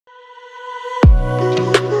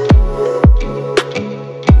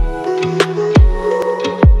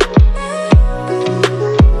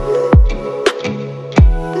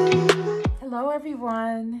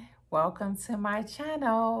welcome to my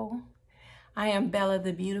channel. I am Bella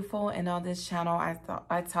the Beautiful, and on this channel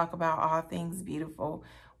I talk about all things beautiful,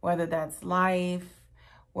 whether that's life,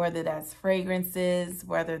 whether that's fragrances,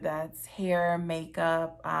 whether that's hair,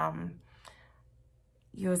 makeup.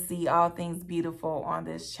 You'll see all things beautiful on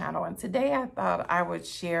this channel. And today I thought I would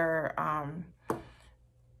share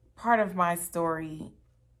part of my story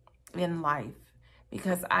in life,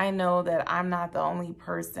 because I know that I'm not the only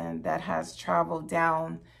person that has traveled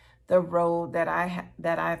down the road that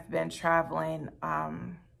I've been traveling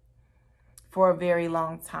for a very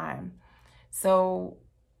long time. So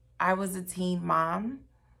I was a teen mom,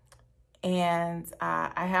 and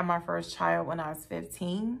I had my first child when I was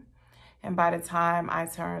 15. And by the time I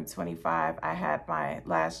turned 25, I had my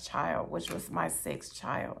last child, which was my 6th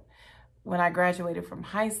child. When I graduated from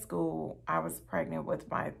high school, I was pregnant with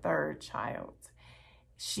my 3rd child.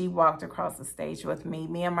 She walked across the stage with me.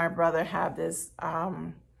 Me and my brother have this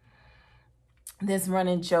this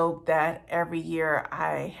running joke that every year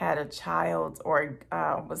I had a child or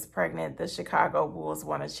was pregnant, the Chicago Bulls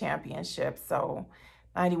won a championship. So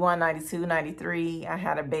 91, 92, 93, I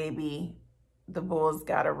had a baby. The Bulls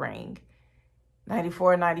got a ring.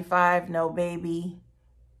 94, 95, no baby.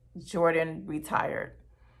 Jordan retired.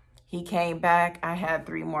 He came back. I had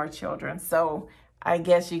 3 more children. So I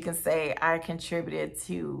guess you can say I contributed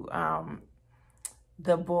to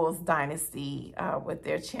the Bulls dynasty with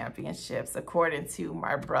their championships, according to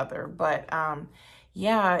my brother. But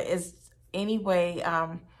yeah, anyway,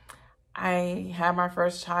 I had my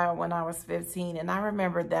first child when I was 15, and I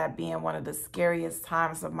remember that being one of the scariest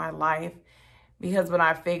times of my life, because when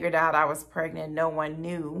I figured out I was pregnant, no one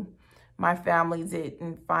knew. My family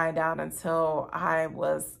didn't find out until I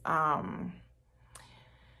was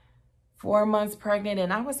 4 months pregnant,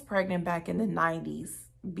 and I was pregnant back in the 90s.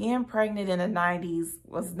 Being pregnant in the 90s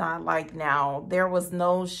was not like now. There was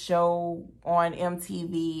no show on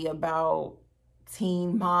MTV about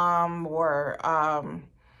teen mom, or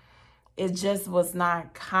it just was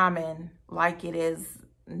not common like it is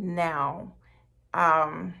now.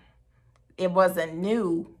 It wasn't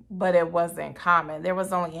new, but it wasn't common. There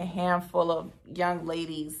was only a handful of young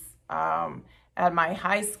ladies at my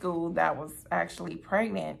high school that was actually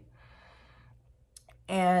pregnant,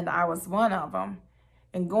 and I was one of them.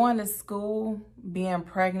 And going to school, being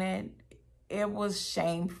pregnant, it was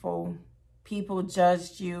shameful. People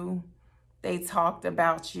judged you. They talked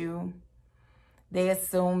about you. They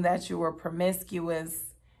assumed that you were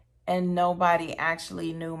promiscuous, and nobody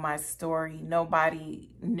actually knew my story. Nobody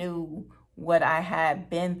knew what I had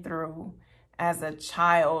been through as a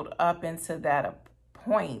child up into that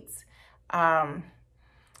point.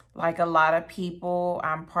 Like a lot of people,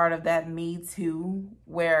 I'm part of that Me Too,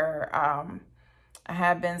 where I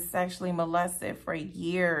have been sexually molested for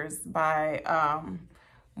years by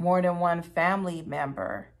more than one family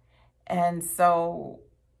member. And so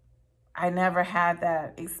I never had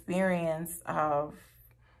that experience of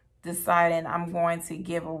deciding I'm going to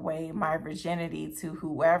give away my virginity to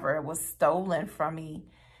whoever. It was stolen from me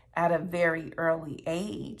at a very early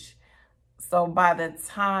age. So by the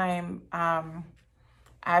time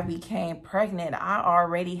I became pregnant, I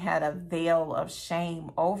already had a veil of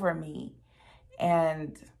shame over me.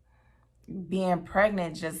 And being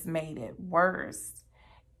pregnant just made it worse.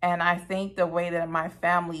 And I think the way that my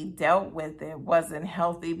family dealt with it wasn't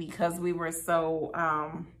healthy, because we were so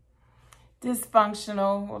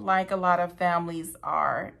dysfunctional, like a lot of families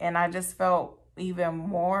are. And I just felt even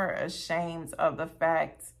more ashamed of the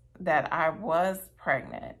fact that I was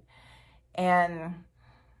pregnant. And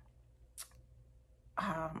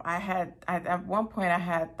at one point I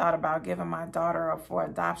had thought about giving my daughter up for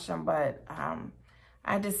adoption, but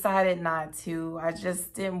I decided not to. I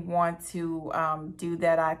just didn't want to do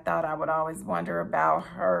that. I thought I would always wonder about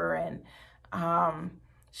her, and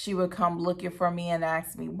she would come looking for me and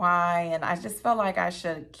ask me why. And I just felt like I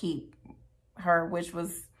should keep her, which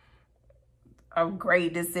was a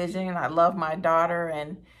great decision. I love my daughter,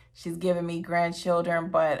 and she's giving me grandchildren,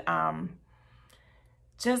 but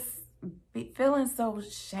just feeling so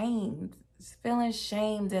shamed, feeling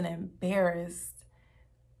shamed and embarrassed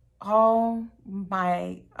all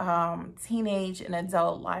my teenage and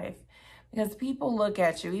adult life, because people look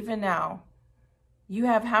at you. Even now, you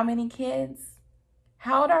have how many kids?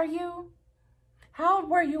 How old are you? How old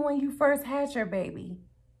were you when you first had your baby?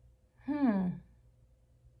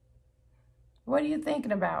 What are you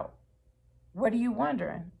thinking about? What are you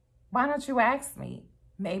wondering? Why don't you ask me?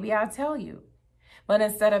 Maybe I'll tell you. But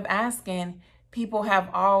instead of asking, people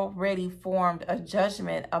have already formed a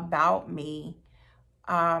judgment about me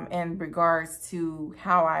in regards to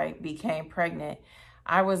how I became pregnant.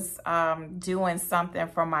 I was doing something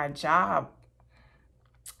for my job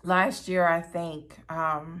last year, I think.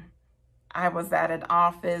 I was at an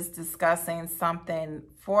office discussing something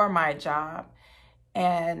for my job.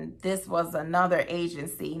 And this was another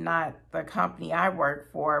agency, not the company I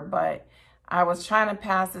work for, but I was trying to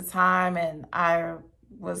pass the time and I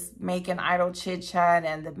was making idle chit chat,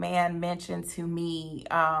 and the man mentioned to me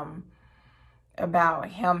about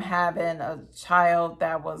him having a child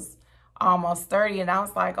that was almost 30. And I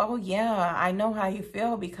was like, oh yeah, I know how you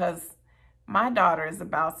feel because my daughter is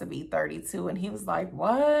about to be 32. And he was like,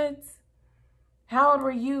 what? How old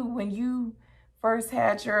were you when you first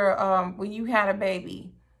had your, when you had a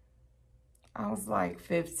baby? I was like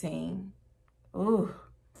 15. Ooh,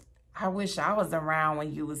 I wish I was around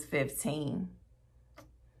when you was 15.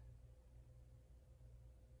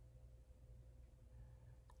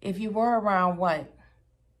 If you were around, what?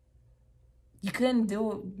 You couldn't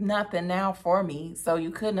do nothing now for me, so you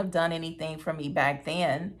couldn't have done anything for me back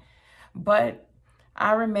then. But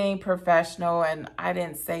I remained professional and I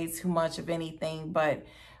didn't say too much of anything. But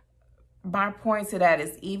my point to that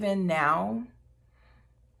is, even now,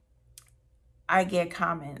 I get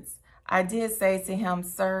comments. I did say to him,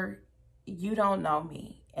 sir, you don't know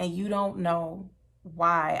me and you don't know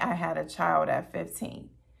why I had a child at 15.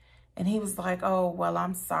 And he was like, oh, well,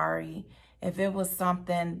 I'm sorry. If it was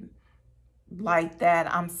something like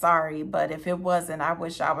that, I'm sorry. But if it wasn't, I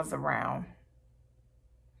wish I was around.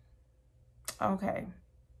 Okay.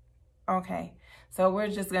 Okay. So we're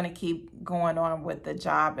just going to keep going on with the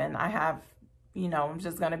job. And I have, I'm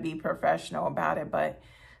just going to be professional about it. But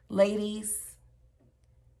ladies,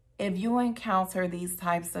 if you encounter these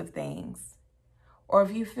types of things, or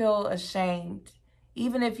if you feel ashamed,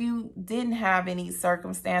 even if you didn't have any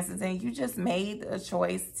circumstances and you just made a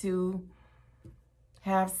choice to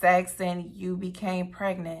have sex and you became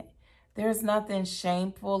pregnant, there's nothing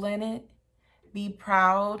shameful in it. Be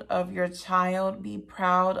proud of your child. Be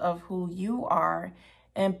proud of who you are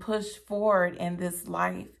and push forward in this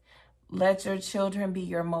life. Let your children be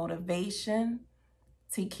your motivation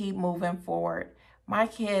to keep moving forward. My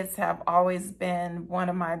kids have always been one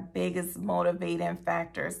of my biggest motivating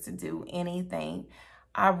factors to do anything.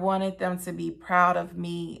 I wanted them to be proud of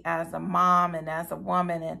me as a mom and as a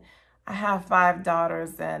woman. And I have 5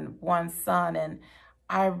 daughters and 1 son. And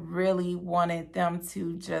I really wanted them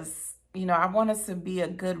to just, I wanted to be a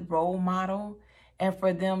good role model and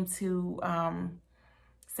for them to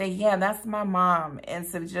say, yeah, that's my mom, and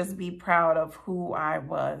to just be proud of who I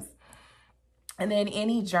was. And then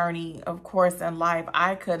any journey, of course, in life,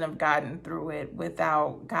 I couldn't have gotten through it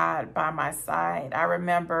without God by my side. I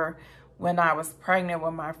remember when I was pregnant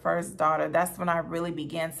with my first daughter, that's when I really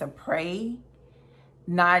began to pray,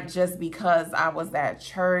 not just because I was at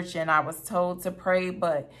church and I was told to pray,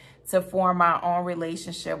 but to form my own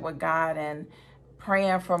relationship with God and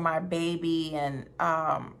praying for my baby and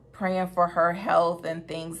praying for her health and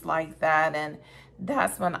things like that. And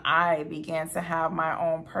that's when I began to have my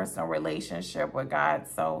own personal relationship with God.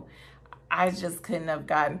 So I just couldn't have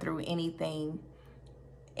gotten through anything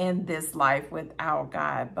in this life without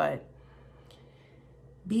God. But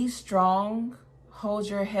be strong, hold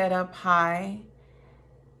your head up high,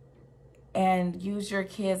 and use your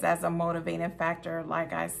kids as a motivating factor.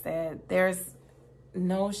 Like I said, there's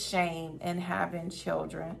no shame in having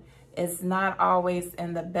children. It's not always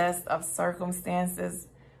in the best of circumstances,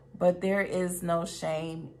 but there is no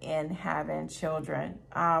shame in having children.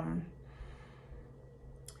 I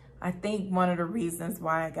think one of the reasons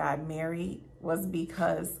why I got married was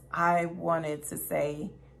because I wanted to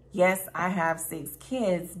say, yes, I have 6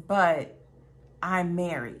 kids, but I'm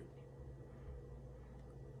married.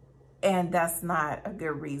 And that's not a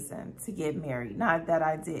good reason to get married. Not that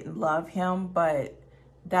I didn't love him, but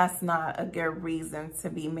that's not a good reason to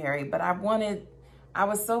be married. But I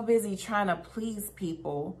was so busy trying to please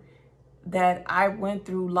people that I went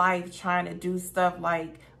through life trying to do stuff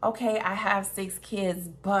like, okay, I have 6 kids,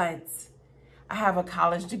 but I have a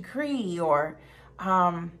college degree, or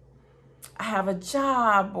I have a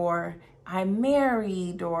job, or I'm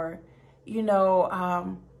married, or,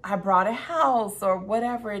 I brought a house, or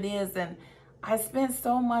whatever it is. And I spent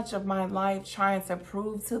so much of my life trying to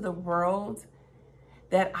prove to the world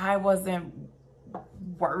that I wasn't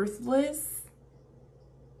worthless,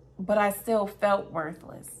 but I still felt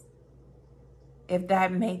worthless, if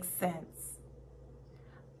that makes sense.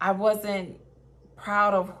 I wasn't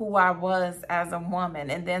proud of who I was as a woman.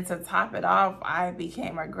 And then to top it off, I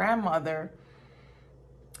became a grandmother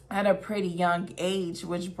at a pretty young age,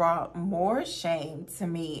 which brought more shame to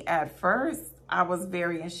me. At first, I was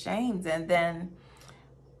very ashamed. And then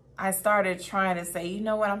I started trying to say, you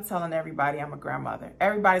know what, I'm telling everybody I'm a grandmother.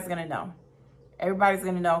 Everybody's going to know. Everybody's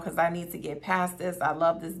going to know because I need to get past this. I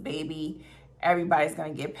love this baby. Everybody's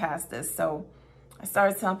going to get past this. So I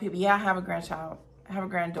started telling people, yeah, I have a grandchild. I have a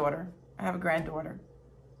granddaughter. I have a granddaughter.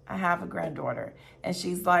 I have a granddaughter. And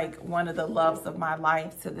she's like one of the loves of my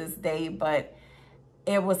life to this day. But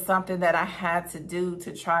it was something that I had to do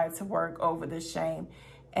to try to work over the shame.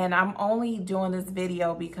 And I'm only doing this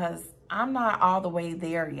video because I'm not all the way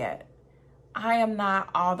there yet. I am not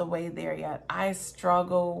all the way there yet. I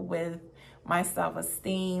struggle with my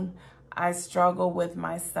self-esteem. I struggle with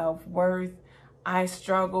my self-worth. I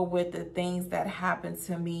struggle with the things that happened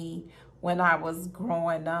to me when I was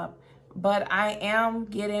growing up. But I am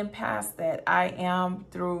getting past that. I am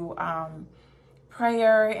through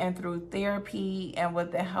prayer and through therapy and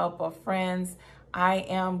with the help of friends. I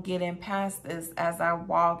am getting past this as I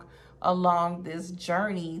walk along this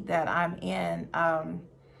journey that I'm in.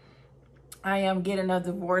 I am getting a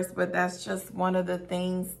divorce, but that's just one of the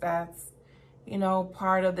things that's, you know,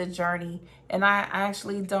 part of the journey. And I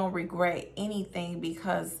actually don't regret anything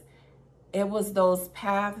because it was those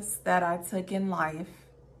paths that I took in life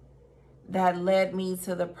that led me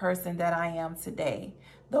to the person that I am today.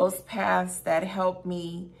 Those paths that helped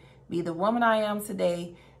me be the woman I am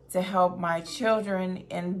today, to help my children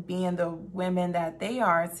in being the women that they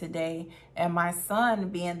are today, and my son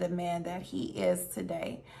being the man that he is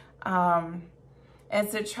today. And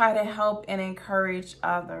to try to help and encourage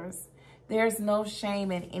others. There's no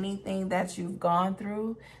shame in anything that you've gone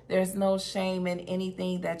through. There's no shame in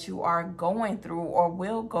anything that you are going through or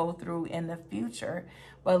will go through in the future.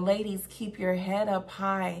 But ladies, keep your head up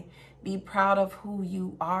high. Be proud of who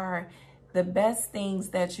you are. The best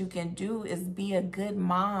things that you can do is be a good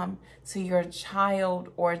mom to your child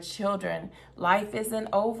or children. Life isn't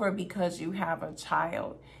over because you have a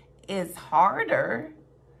child. It's harder,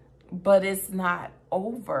 but it's not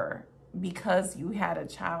over because you had a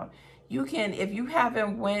child. You can, if you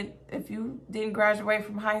didn't graduate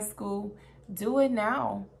from high school, do it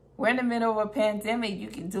now. We're in the middle of a pandemic. You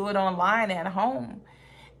can do it online at home.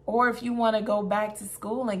 Or if you want to go back to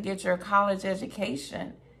school and get your college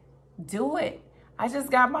education, do it. I just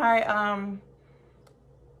got my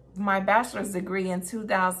my bachelor's degree in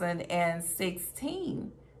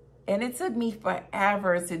 2016. And it took me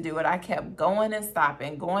forever to do it. I kept going and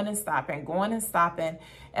stopping, going and stopping, going and stopping.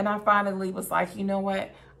 And I finally was like, you know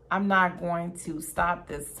what? I'm not going to stop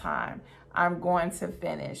this time. I'm going to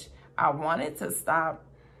finish. I wanted to stop,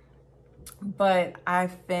 but I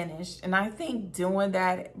finished. And I think doing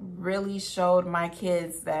that really showed my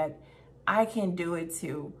kids that I can do it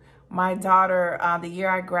too. My daughter, the year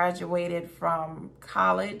I graduated from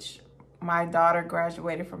college, my daughter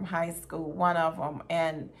graduated from high school, one of them,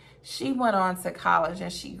 and she went on to college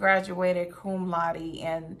and she graduated cum laude.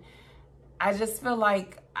 And I just feel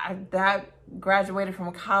like that graduated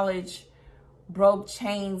from college broke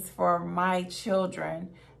chains for my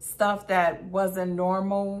children. Stuff that wasn't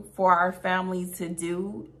normal for our family to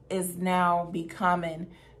do is now becoming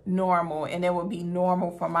normal, and it will be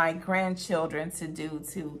normal for my grandchildren to do,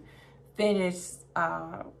 to finish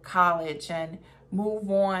college and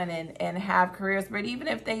move on and have careers. But even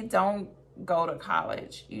if they don't go to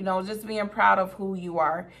college, you know, just being proud of who you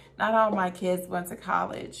are. Not all my kids went to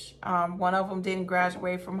college. One of them didn't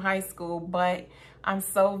graduate from high school, but I'm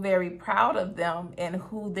so very proud of them and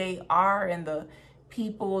who they are and the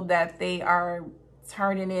people that they are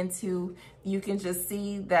turning into. You can just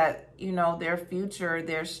see that, you know, their future,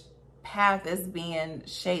 their path is being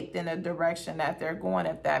shaped in a direction that they're going,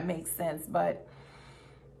 if that makes sense. But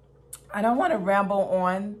I don't want to ramble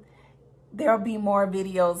on. There'll be more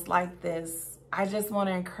videos like this. I just want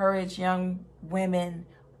to encourage young women,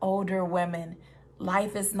 older women.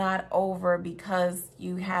 Life is not over because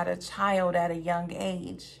you had a child at a young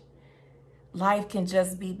age. Life can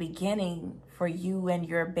just be beginning for you and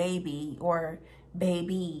your baby or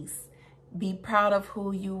babies. Be proud of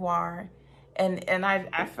who you are. And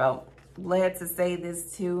I felt led to say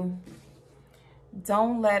this too.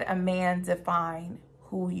 Don't let a man define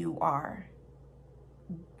who you are.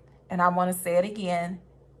 And I want to say it again.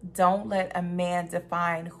 Don't let a man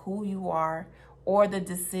define who you are or the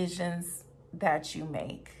decisions that you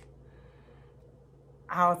make.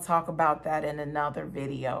 I'll talk about that in another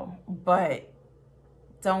video, but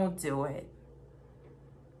don't do it.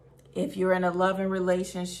 If you're in a loving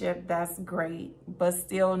relationship, that's great, but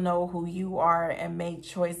still know who you are and make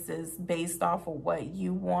choices based off of what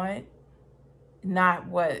you want, not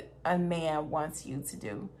what a man wants you to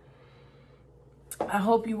do. I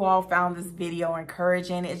hope you all found this video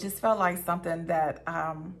encouraging. It just felt like something that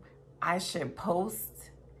I should post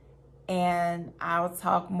and I'll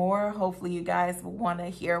talk more. Hopefully you guys will want to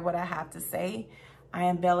hear what I have to say. I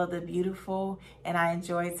am Bella the Beautiful, and I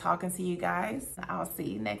enjoy talking to you guys. I'll see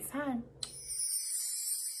you next time.